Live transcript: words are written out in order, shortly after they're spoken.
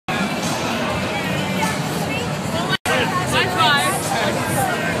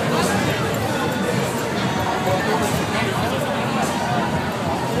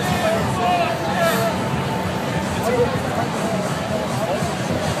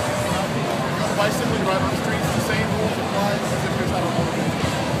bicycle, you ride on the streets, the same rules apply as if you're not on motor vehicle.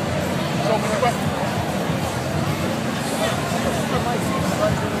 So when you you're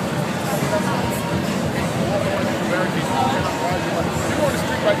on the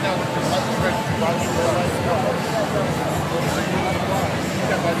street right now, there's a red light.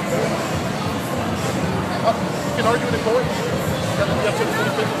 You can argue in the court. You have to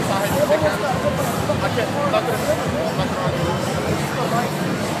decide. I can't. I'm not going to argue.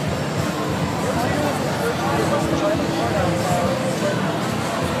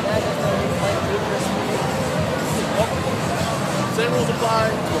 Same rules apply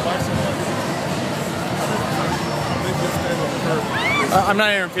to a bicycle. I'm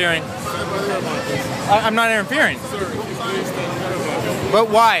not interfering. I'm not interfering. But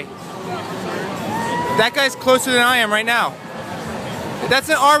why? That guy's closer than I am right now. That's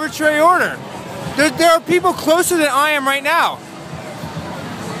an arbitrary order. There are people closer than I am right now.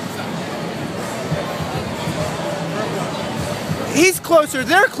 He's closer,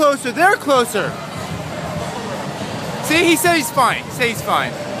 they're closer, they're closer. See, he said he's fine. He said he's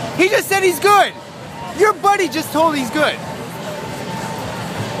fine. He just said he's good. Your buddy just told he's good.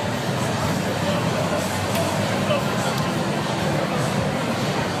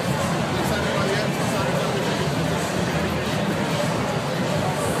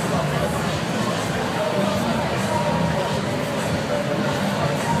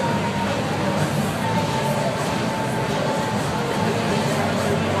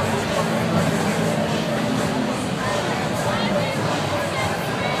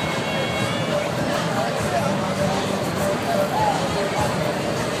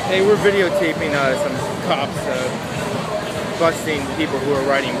 Hey, we're videotaping some cops busting people who are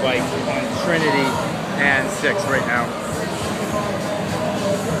riding bikes on Trinity and 6 right now.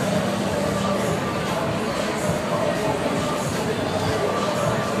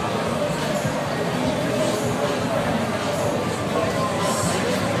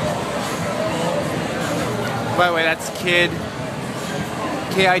 By the way, that's Kidd,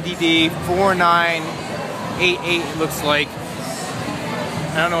 Kidd 4988 it looks like.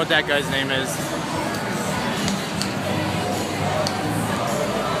 I don't know what that guy's name is.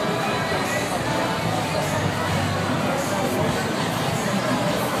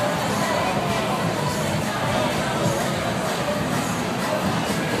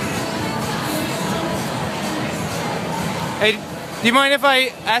 Hey, do you mind if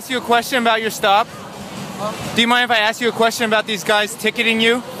I ask you a question about your stop? Do you mind if I ask you a question about these guys ticketing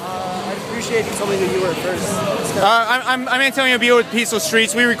you? I'd appreciate if you told me who you were first. I'm Antonio Beal with Peaceful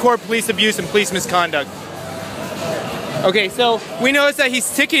Streets. We record police abuse and police misconduct. Okay, so we noticed that he's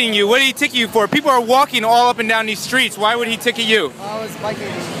ticketing you. What did he ticket you for? People are walking all up and down these streets. Why would he ticket you? I was biking,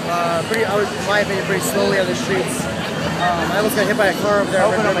 I was, in my opinion, pretty slowly on the streets. I almost got hit by a car over there.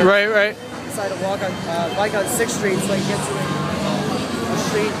 Right. Decided to walk on, bike on 6th Street, so I can get to the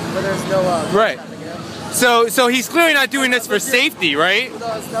street where there's no right. Traffic, you know? So he's clearly not doing this for safety, right? Well,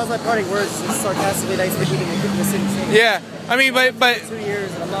 that was my parting words, just sarcastically nice for keeping the city safe. Yeah, I mean, but 2 years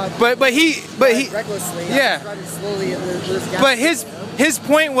and I'm not. But he recklessly. Yeah. I'm driving slowly and there's gas. But his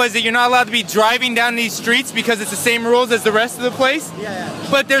point was that you're not allowed to be driving down these streets because it's the same rules as the rest of the place. Yeah.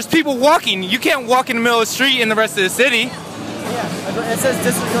 But there's people walking. You can't walk in the middle of the street in the rest of the city. Yeah, it says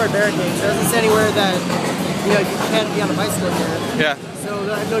disregard barricades. It doesn't say anywhere that you can't be on a bicycle here. Yeah.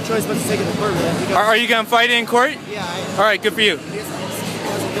 So I have no choice but to take it to court. Are you gonna fight it in court? Yeah. All right, good for you. The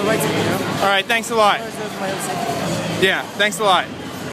right to, you know? All right, thanks a lot. Yeah, thanks a lot.